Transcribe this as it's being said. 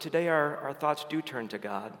today our thoughts do turn to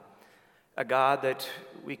God, a God that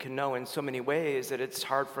we can know in so many ways that it's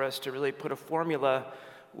hard for us to really put a formula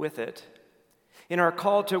with it. In our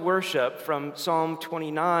call to worship from Psalm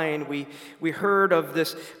 29, we heard of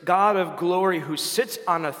this God of glory who sits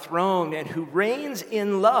on a throne and who reigns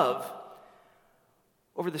in love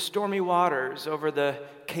over the stormy waters, over the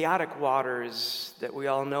chaotic waters that we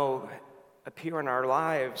all know appear in our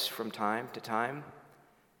lives from time to time.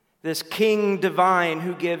 This King divine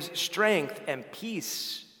who gives strength and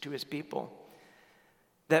peace to his people.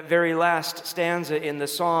 That very last stanza in the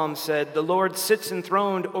psalm said, "The Lord sits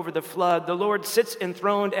enthroned over the flood. The Lord sits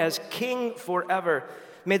enthroned as King forever.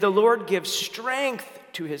 May the Lord give strength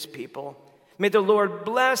to his people. May the Lord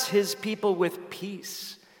bless his people with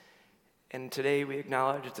peace." And today we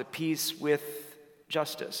acknowledge it's a peace with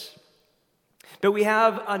justice. But we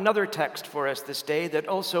have another text for us this day that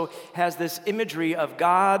also has this imagery of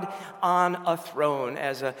God on a throne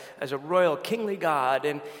as a royal, kingly God.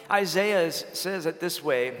 And Isaiah says it this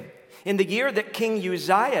way: "In the year that King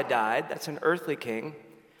Uzziah died," that's an earthly king,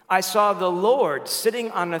 "I saw the Lord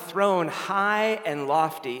sitting on a throne high and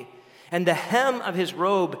lofty, and the hem of his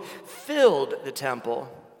robe filled the temple.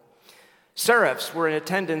 Seraphs were in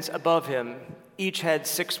attendance above him. Each had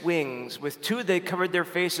 6 wings. With 2 they covered their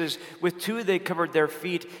faces, with 2 they covered their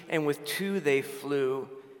feet, and with 2 they flew.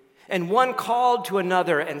 And one called to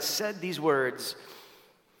another and said these words,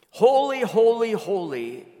 'Holy, holy,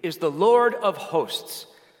 holy is the Lord of hosts.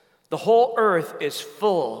 The whole earth is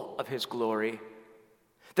full of his glory.'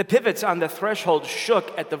 The pivots on the threshold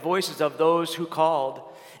shook at the voices of those who called,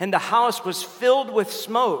 and the house was filled with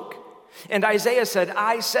smoke. And Isaiah said,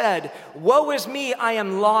 'I said, woe is me, I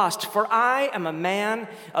am lost, for I am a man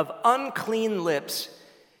of unclean lips,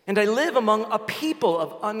 and I live among a people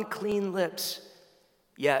of unclean lips.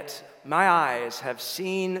 Yet my eyes have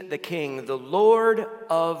seen the King, the Lord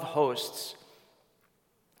of hosts.'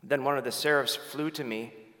 Then one of the seraphs flew to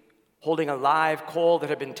me, holding a live coal that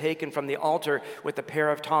had been taken from the altar with a pair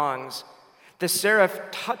of tongs. The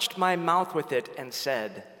seraph touched my mouth with it and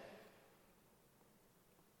said,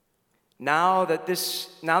 'Now that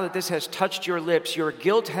this has touched your lips, your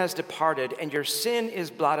guilt has departed, and your sin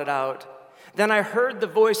is blotted out.' Then I heard the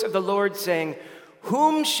voice of the Lord saying,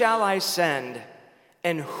 'Whom shall I send?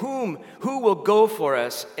 And who will go for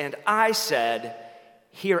us?' And I said,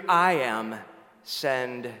 'Here I am,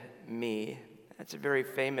 send me.'" That's a very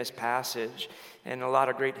famous passage and a lot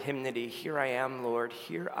of great hymnody. "Here I am, Lord,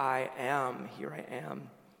 here I am, here I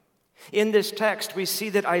am." In this text, we see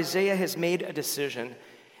that Isaiah has made a decision.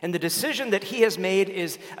 And the decision that he has made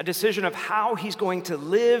is a decision of how he's going to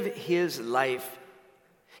live his life.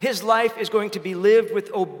 His life is going to be lived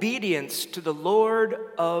with obedience to the Lord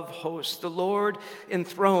of hosts, the Lord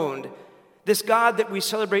enthroned. This God that we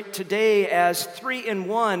celebrate today as 3 in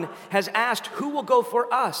 1 has asked, who will go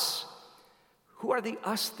for us? Who are the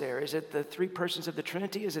us there? Is it the 3 persons of the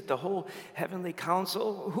Trinity? Is it the whole heavenly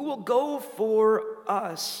council? Who will go for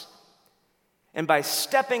us? And by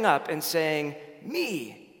stepping up and saying,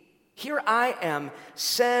 "Me, here I am,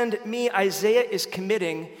 send me," Isaiah is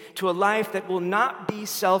committing to a life that will not be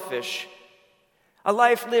selfish, a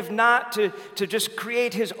life lived not to just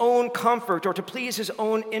create his own comfort or to please his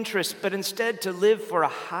own interests, but instead to live for a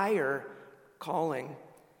higher calling.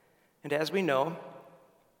 And as we know,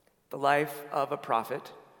 the life of a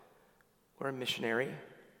prophet or a missionary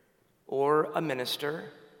or a minister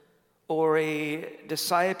or a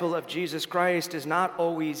disciple of Jesus Christ is not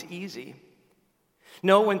always easy.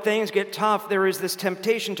 No, when things get tough, there is this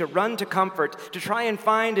temptation to run to comfort, to try and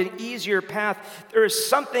find an easier path. There is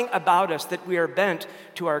something about us that we are bent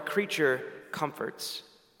to our creature comforts.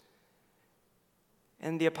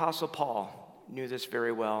 And the Apostle Paul knew this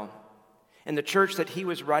very well. And the church that he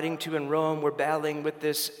was writing to in Rome were battling with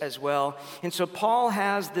this as well. And so Paul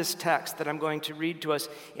has this text that I'm going to read to us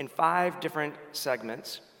in 5 different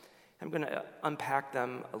segments. I'm going to unpack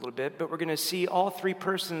them a little bit, but we're going to see all 3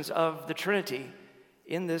 persons of the Trinity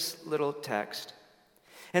in this little text.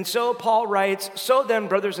 And so Paul writes, "So then,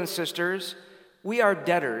 brothers and sisters, we are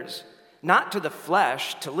debtors, not to the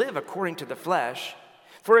flesh, to live according to the flesh.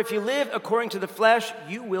 For if you live according to the flesh,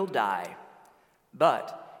 you will die.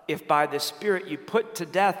 But if by the Spirit you put to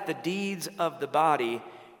death the deeds of the body,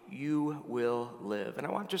 you will live." And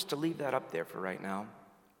I want just to leave that up there for right now.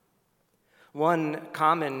 One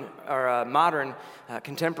common or modern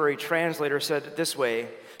contemporary translator said it this way: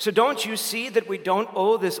 "So don't you see that we don't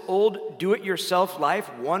owe this old do-it-yourself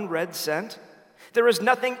life 1 red cent? There is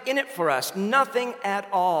nothing in it for us, nothing at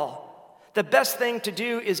all. The best thing to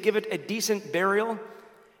do is give it a decent burial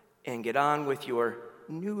and get on with your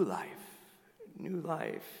new life." New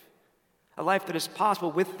life. a life that is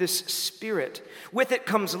possible with this Spirit. With it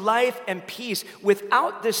comes life and peace.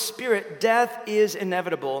 Without this Spirit, death is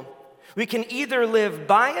inevitable. We can either live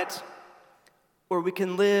by it or we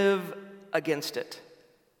can live against it.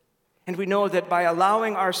 And we know that by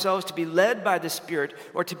allowing ourselves to be led by the Spirit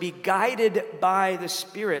or to be guided by the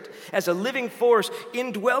Spirit as a living force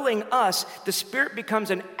indwelling us, the Spirit becomes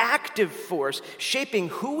an active force shaping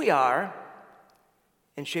who we are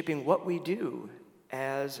and shaping what we do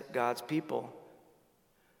as God's people.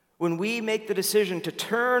 When we make the decision to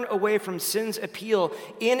turn away from sin's appeal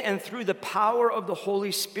in and through the power of the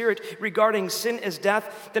Holy Spirit regarding sin as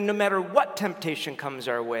death, then no matter what temptation comes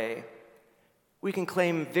our way, we can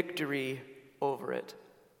claim victory over it.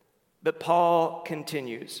 But Paul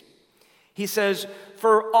continues. He says,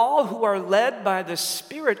 "For all who are led by the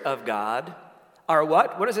Spirit of God are"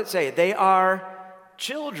 what? What does it say? They are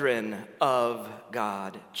children of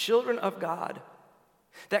God. Children of God.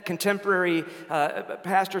 That contemporary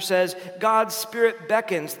pastor says, God's Spirit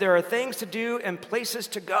beckons. There are things to do and places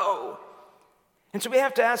to go. And so we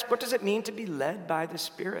have to ask, what does it mean to be led by the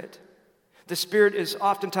Spirit? The Spirit is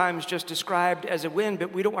oftentimes just described as a wind,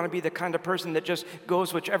 but we don't want to be the kind of person that just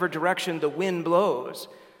goes whichever direction the wind blows.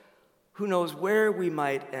 Who knows where we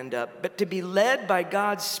might end up? But to be led by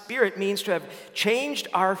God's Spirit means to have changed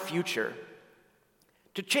our future.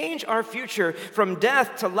 To change our future from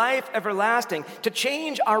death to life everlasting. To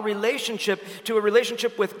change our relationship to a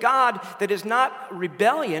relationship with God that is not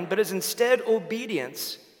rebellion, but is instead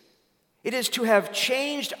obedience. It is to have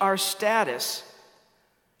changed our status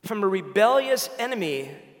from a rebellious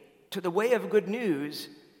enemy to the way of good news,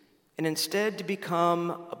 and instead to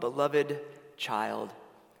become a beloved child.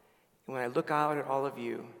 And when I look out at all of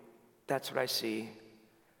you, that's what I see.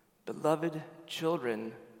 Beloved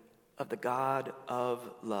children of the God of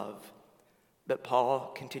love. But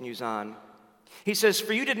Paul continues on. He says,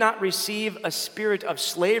 "For you did not receive a spirit of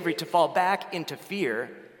slavery to fall back into fear,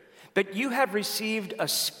 but you have received a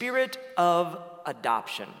spirit of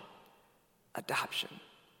adoption." Adoption.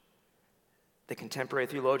 The contemporary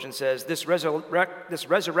theologian says, this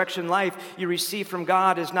resurrection life you receive from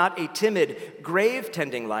God is not a timid,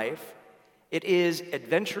 grave-tending life. It is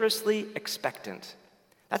adventurously expectant.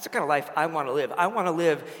 That's the kind of life I want to live. I want to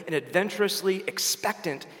live an adventurously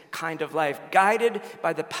expectant kind of life, guided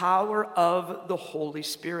by the power of the Holy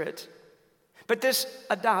Spirit. But this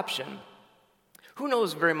adoption, who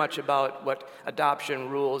knows very much about what adoption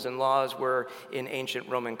rules and laws were in ancient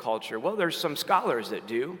Roman culture? Well, there's some scholars that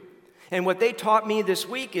do. And what they taught me this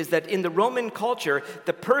week is that in the Roman culture,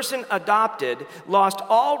 the person adopted lost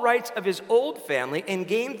all rights of his old family and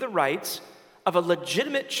gained the rights of a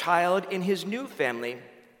legitimate child in his new family.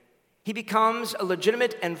 He becomes a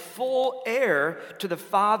legitimate and full heir to the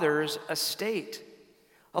father's estate.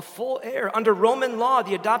 A full heir. Under Roman law,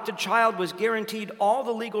 the adopted child was guaranteed all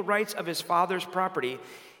the legal rights of his father's property,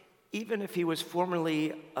 even if he was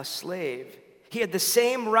formerly a slave. He had the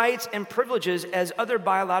same rights and privileges as other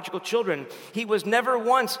biological children. He was never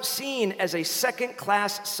once seen as a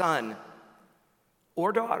second-class son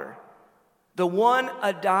or daughter. The one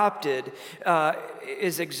adopted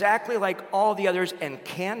is exactly like all the others and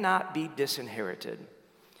cannot be disinherited.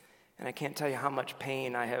 And I can't tell you how much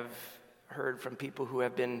pain I have heard from people who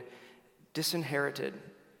have been disinherited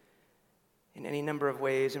in any number of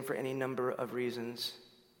ways and for any number of reasons.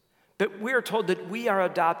 But we are told that we are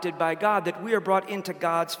adopted by God, that we are brought into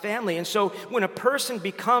God's family. And so when a person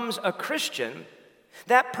becomes a Christian,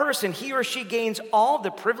 that person, he or she gains all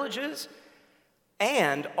the privileges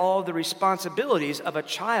and all the responsibilities of a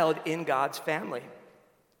child in God's family.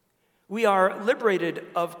 We are liberated,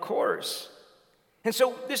 of course. And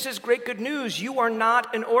so this is great good news. You are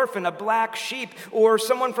not an orphan, a black sheep, or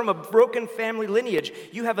someone from a broken family lineage.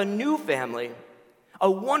 You have a new family,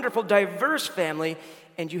 a wonderful, diverse family,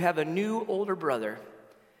 and you have a new older brother,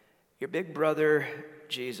 your big brother,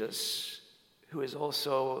 Jesus, who is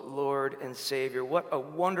also Lord and Savior. What a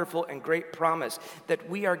wonderful and great promise that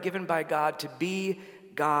we are given by God to be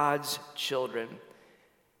God's children.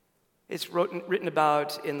 It's written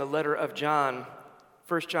about in the letter of John,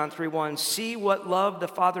 1 John 3:1, "See what love the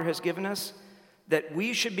Father has given us, that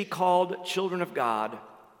we should be called children of God,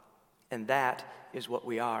 and that is what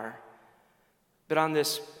we are." But on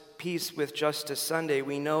this Peace with Justice Sunday,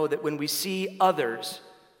 we know that when we see others,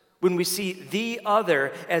 when we see the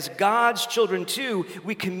other as God's children too,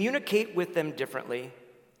 we communicate with them differently.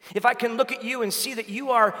 If I can look at you and see that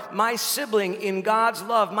you are my sibling in God's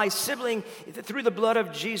love, my sibling through the blood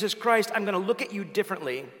of Jesus Christ, I'm going to look at you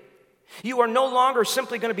differently. You are no longer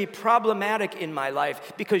simply going to be problematic in my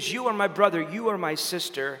life because you are my brother, you are my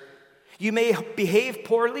sister. You may behave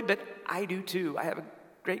poorly, but I do too. I have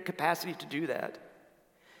great capacity to do that.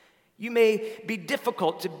 You may be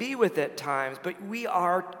difficult to be with at times, but we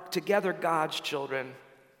are together God's children.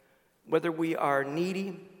 Whether we are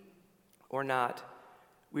needy or not,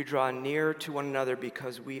 we draw near to one another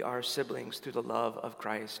because we are siblings through the love of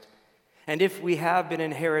Christ. And if we have been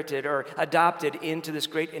inherited or adopted into this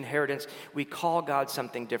great inheritance, we call God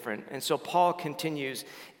something different. And so Paul continues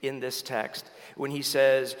in this text when he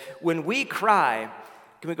says, when we cry,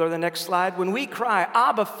 can we go to the next slide? When we cry,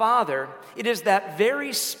 Abba, Father, it is that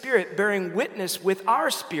very Spirit bearing witness with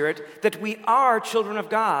our spirit that we are children of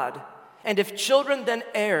God. And if children, then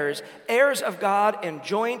heirs, heirs of God and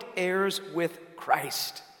joint heirs with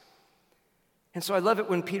Christ. And so I love it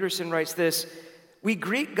when Peterson writes this, we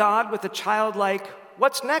greet God with a childlike,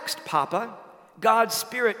 what's next, Papa? God's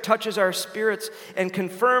Spirit touches our spirits and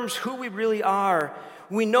confirms who we really are.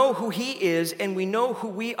 We know who He is, and we know who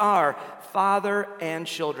we are, Father and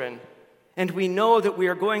children. And we know that we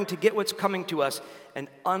are going to get what's coming to us, an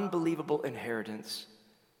unbelievable inheritance.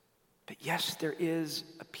 But yes, there is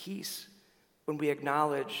a peace when we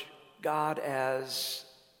acknowledge God as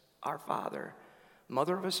our Father,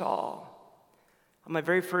 Mother of us all. On my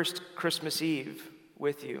very first Christmas Eve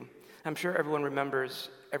with you, I'm sure everyone remembers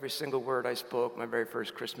every single word I spoke my very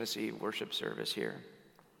first Christmas Eve worship service here.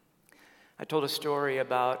 I told a story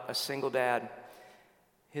about a single dad.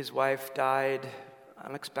 His wife died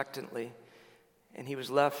unexpectedly, and he was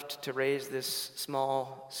left to raise this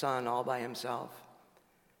small son all by himself.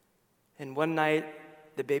 And one night,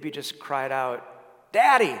 the baby just cried out,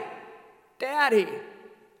 "Daddy, Daddy,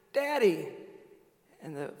 Daddy."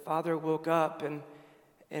 And the father woke up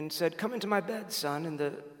and said, "Come into my bed, son." And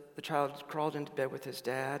the child crawled into bed with his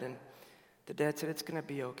dad, and the dad said, "It's going to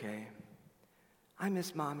be okay. I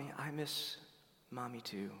miss Mommy. I miss Mommy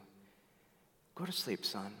too. Go to sleep,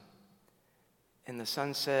 son." And the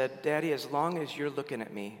son said, "Daddy, as long as you're looking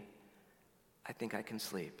at me, I think I can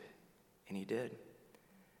sleep." And he did.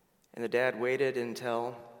 And the dad waited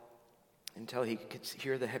until he could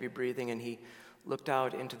hear the heavy breathing, and he looked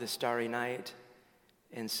out into the starry night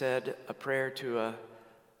and said a prayer to a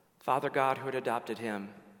Father God who had adopted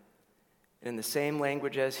him. And in the same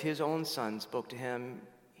language as his own son spoke to him,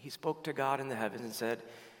 he spoke to God in the heavens and said,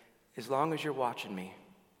 "As long as you're watching me,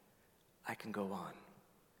 I can go on.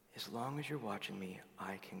 As long as you're watching me,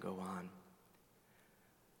 I can go on."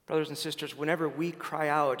 Brothers and sisters, whenever we cry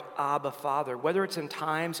out, Abba, Father, whether it's in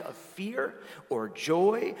times of fear or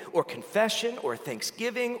joy or confession or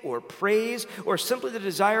thanksgiving or praise or simply the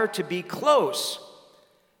desire to be close,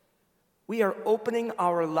 we are opening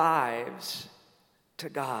our lives to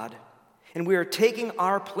God. And we are taking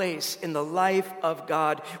our place in the life of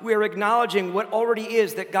God. We are acknowledging what already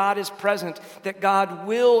is, that God is present, that God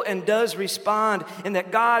will and does respond, and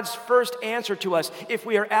that God's first answer to us, if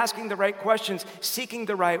we are asking the right questions, seeking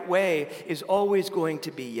the right way, is always going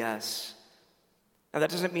to be yes. Now, that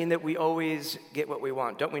doesn't mean that we always get what we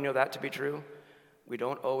want. Don't we know that to be true? We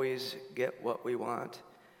don't always get what we want.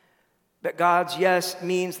 But God's yes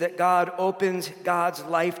means that God opens God's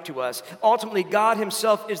life to us. Ultimately, God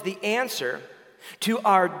Himself is the answer to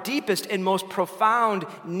our deepest and most profound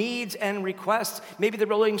needs and requests. Maybe the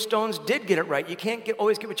Rolling Stones did get it right. You can't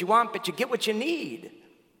always get what you want, but you get what you need.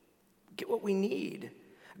 Get what we need.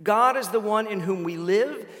 God is the one in whom we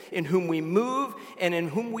live, in whom we move, and in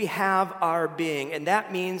whom we have our being. And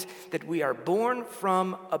that means that we are born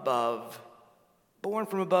from above. Born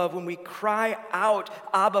from above. When we cry out,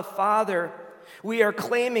 Abba, Father, we are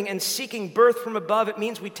claiming and seeking birth from above. It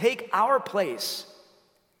means we take our place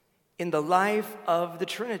in the life of the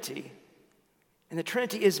Trinity. And the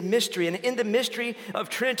Trinity is mystery. And in the mystery of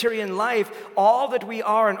Trinitarian life, all that we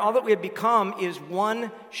are and all that we have become is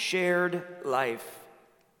one shared life.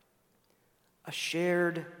 A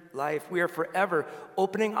shared life. We are forever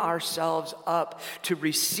opening ourselves up to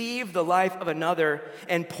receive the life of another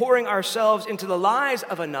and pouring ourselves into the lives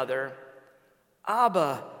of another.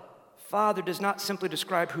 Abba, Father, does not simply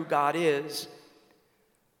describe who God is.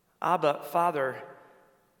 Abba, Father,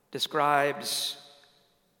 describes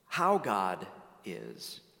how God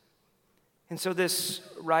is. And so this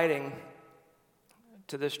writing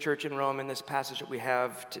to this church in Rome in this passage that we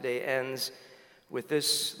have today ends with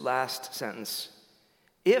this last sentence.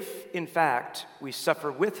 If, in fact, we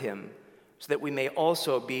suffer with Him, so that we may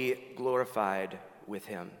also be glorified with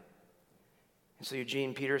Him. And so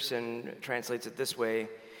Eugene Peterson translates it this way: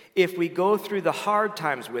 if we go through the hard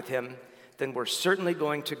times with Him, then we're certainly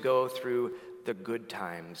going to go through the good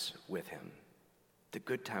times with Him. The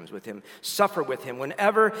good times with Him. Suffer with Him.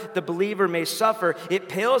 Whenever the believer may suffer, it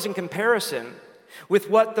pales in comparison with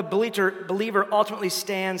what the believer ultimately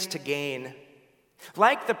stands to gain.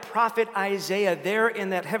 Like the prophet Isaiah there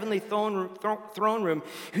in that heavenly throne room,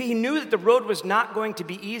 he knew that the road was not going to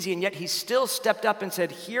be easy, and yet he still stepped up and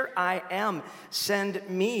said, "Here I am, send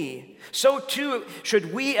me." So too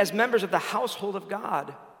should we as members of the household of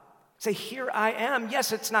God say, "Here I am."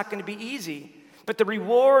 Yes, it's not going to be easy, but the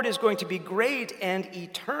reward is going to be great and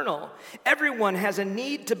eternal. Everyone has a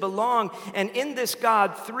need to belong, and in this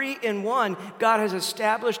God, 3 in 1, God has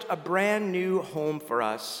established a brand new home for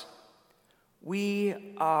us. We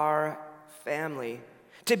are family.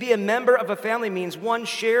 To be a member of a family means one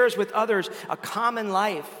shares with others a common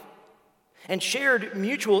life and shared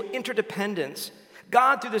mutual interdependence.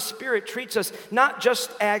 God, through the Spirit, treats us not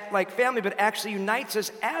just like family, but actually unites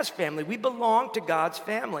us as family. We belong to God's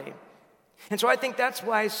family. And so I think that's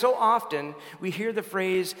why so often we hear the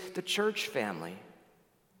phrase, the church family.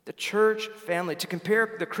 The church family. To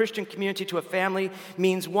compare the Christian community to a family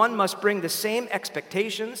means one must bring the same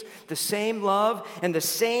expectations, the same love, and the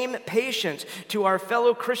same patience to our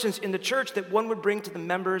fellow Christians in the church that one would bring to the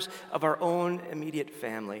members of our own immediate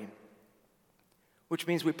family. Which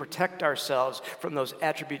means we protect ourselves from those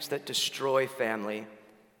attributes that destroy family: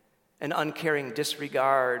 an uncaring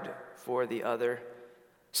disregard for the other,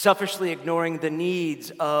 selfishly ignoring the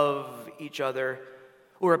needs of each other,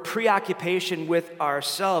 or a preoccupation with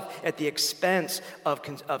ourselves at the expense of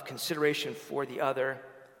consideration for the other.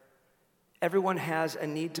 Everyone has a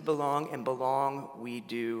need to belong, and belong we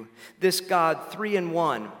do. This God, 3 in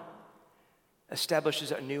 1,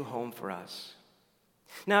 establishes a new home for us.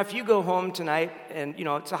 Now, if you go home tonight, and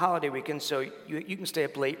it's a holiday weekend, so you can stay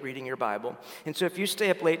up late reading your Bible. And so if you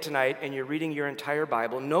stay up late tonight and you're reading your entire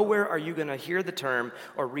Bible, nowhere are you going to hear the term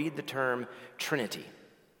or read the term Trinity.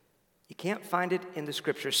 You can't find it in the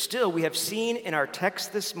Scriptures. Still, we have seen in our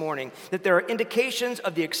text this morning that there are indications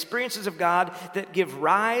of the experiences of God that give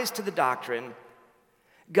rise to the doctrine.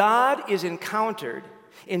 God is encountered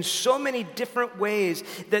in so many different ways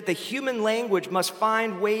that the human language must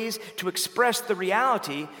find ways to express the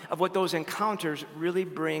reality of what those encounters really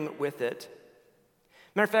bring with it.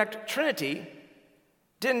 Matter of fact, Trinity,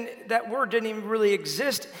 that word didn't even really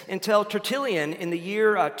exist until Tertullian in the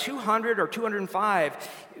year 200 or 205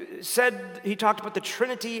 he talked about the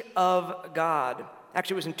Trinity of God.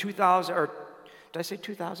 Actually, it was in 2000, or did I say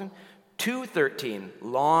 2000? 213,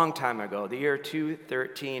 long time ago, the year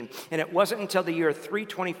 213. And it wasn't until the year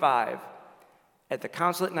 325 at the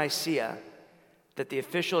Council at Nicaea that the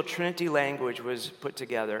official Trinity language was put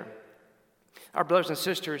together. Our brothers and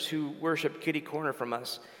sisters who worship kitty corner from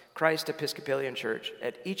us, Christ Episcopalian Church,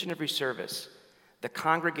 at each and every service, the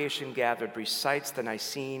congregation gathered recites the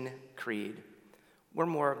Nicene Creed. We're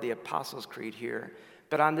more of the Apostles' Creed here.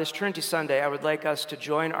 But on this Trinity Sunday, I would like us to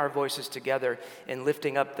join our voices together in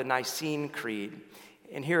lifting up the Nicene Creed.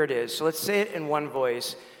 And here it is. So let's say it in one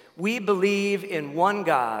voice. We believe in one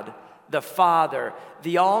God, the Father,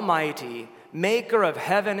 the Almighty, maker of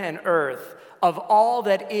heaven and earth, of all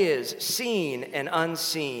that is seen and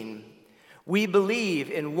unseen. We believe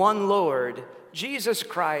in one Lord, Jesus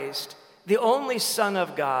Christ, the only Son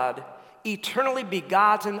of God, eternally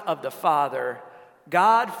begotten of the Father,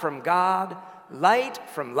 God from God, light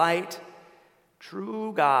from light,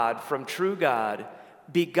 true God from true God,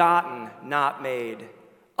 begotten, not made,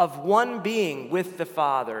 of one being with the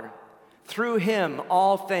Father. Through him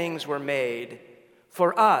all things were made.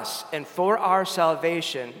 For us and for our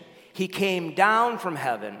salvation, he came down from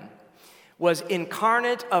heaven, was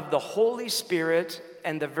incarnate of the Holy Spirit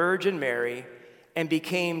and the Virgin Mary, and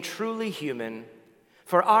became truly human.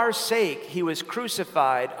 For our sake, he was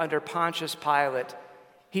crucified under Pontius Pilate.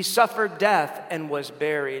 He suffered death and was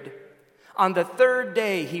buried. On the third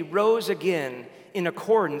day, he rose again in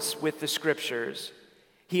accordance with the Scriptures.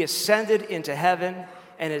 He ascended into heaven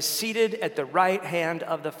and is seated at the right hand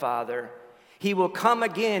of the Father. He will come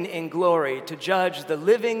again in glory to judge the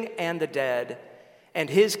living and the dead, and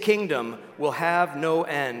his kingdom will have no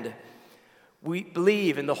end. We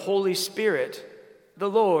believe in the Holy Spirit, the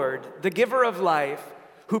Lord, the giver of life,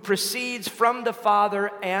 who proceeds from the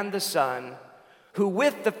Father and the Son, who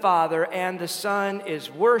with the Father and the Son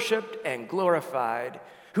is worshiped and glorified,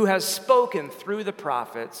 who has spoken through the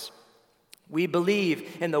prophets. We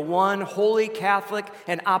believe in the one holy Catholic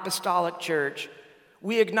and Apostolic Church.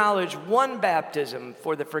 We acknowledge one baptism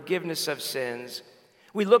for the forgiveness of sins.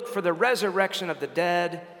 We look for the resurrection of the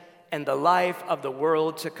dead and the life of the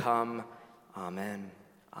world to come. Amen.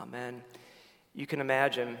 Amen. You can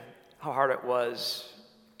imagine how hard it was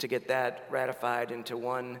to get that ratified into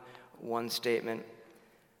one statement.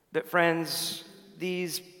 But friends,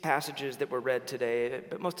 these passages that were read today,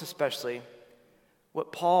 but most especially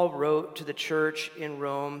what Paul wrote to the church in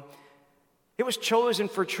Rome, It was chosen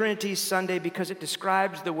for Trinity Sunday because it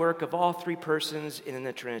describes the work of all three persons in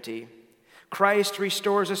the Trinity. Christ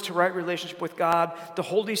restores us to right relationship with God. The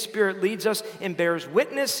Holy Spirit leads us and bears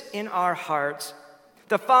witness in our hearts.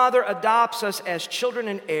 The Father adopts us as children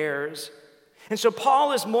and heirs. And so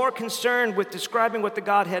Paul is more concerned with describing what the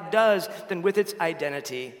Godhead does than with its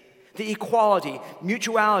identity. The equality,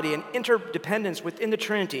 mutuality, and interdependence within the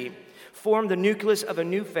Trinity form the nucleus of a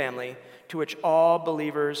new family to which all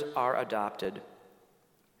believers are adopted.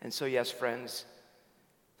 And so, yes, friends,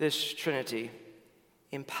 this Trinity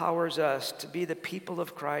empowers us to be the people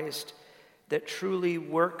of Christ that truly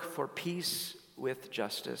work for peace with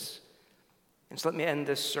justice. And so let me end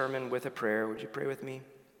this sermon with a prayer. Would you pray with me?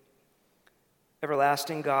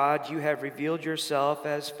 Everlasting God, you have revealed yourself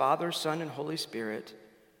as Father, Son, and Holy Spirit,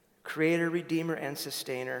 Creator, Redeemer, and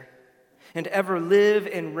Sustainer, and ever live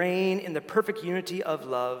and reign in the perfect unity of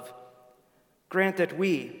love. Grant that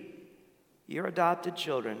we, your adopted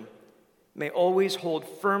children, may always hold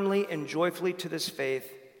firmly and joyfully to this faith,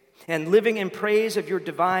 and living in praise of your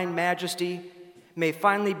divine majesty, may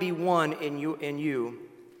finally be one in you,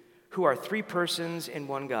 who are three persons in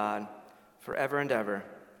one God, forever and ever.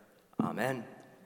 Amen.